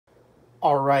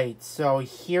Alright, so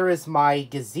here is my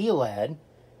Gazeled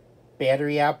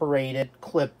battery-operated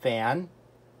clip fan.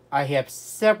 I have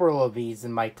several of these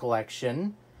in my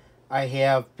collection. I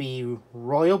have the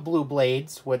Royal Blue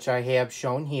Blades, which I have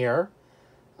shown here.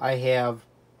 I have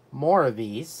more of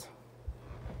these.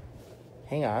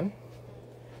 Hang on.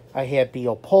 I have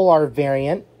the Polar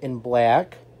variant in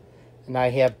black, and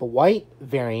I have the white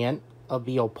variant of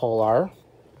the Polar.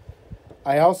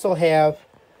 I also have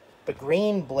the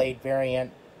green blade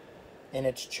variant, and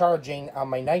it's charging on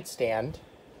my nightstand.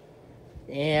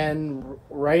 And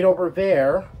right over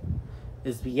there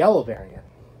is the yellow variant.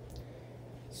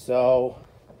 So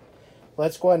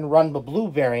let's go ahead and run the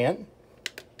blue variant.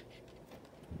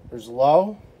 There's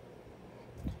low,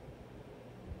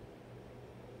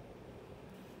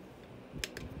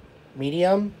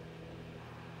 medium,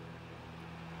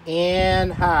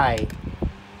 and high.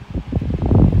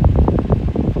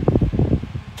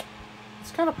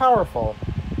 It's kind of powerful.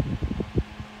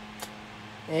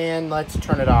 And let's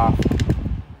turn it off.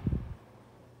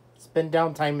 Spin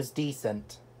down time is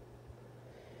decent.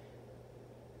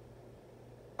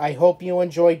 I hope you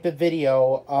enjoyed the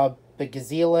video of the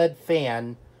Gazeled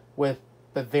fan with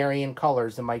the varying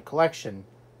colors in my collection.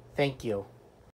 Thank you.